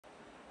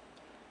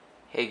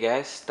Hey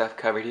guys,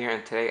 StuffCovered here,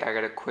 and today I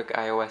got a quick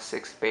iOS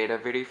 6 beta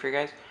video for you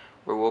guys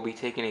where we'll be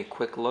taking a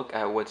quick look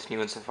at what's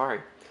new in Safari.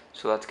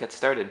 So let's get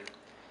started.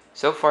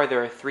 So far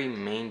there are three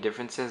main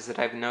differences that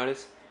I've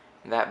noticed,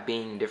 that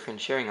being different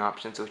sharing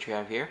options, which we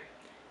have here.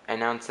 And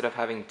now instead of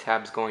having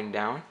tabs going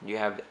down, you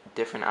have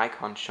different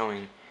icons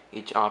showing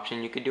each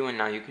option you could do, and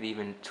now you could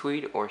even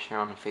tweet or share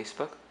on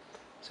Facebook.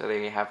 So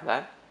there you have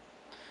that.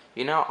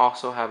 You now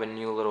also have a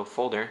new little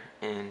folder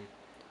in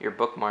your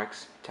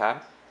bookmarks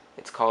tab.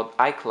 It's called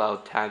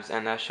iCloud tabs,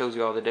 and that shows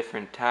you all the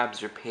different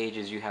tabs or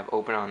pages you have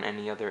open on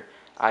any other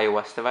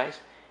iOS device.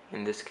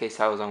 In this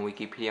case I was on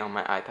Wikipedia on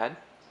my iPad.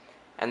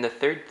 And the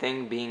third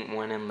thing being,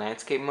 when in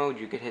landscape mode,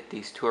 you could hit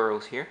these two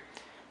arrows here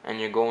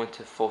and you go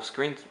into full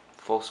screen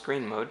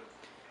mode,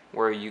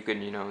 where you could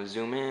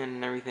zoom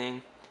in and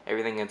everything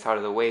gets out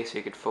of the way so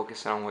you could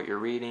focus on what you're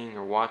reading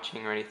or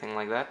watching or anything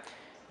like that.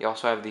 You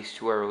also have these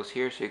two arrows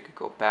here so you could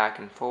go back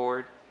and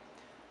forward,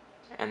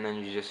 and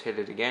then you just hit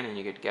it again and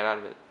you could get out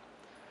of it.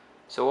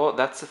 So well,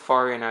 that's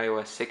Safari in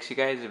iOS 6, you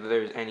guys. If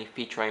there's any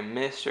feature I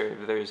missed or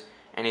if there's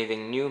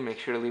anything new, make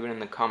sure to leave it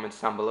in the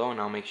comments down below and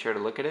I'll make sure to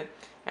look at it,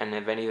 and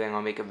if anything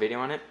I'll make a video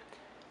on it.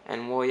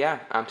 And well, yeah,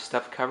 I'm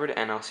StuffCovered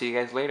and I'll see you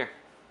guys later.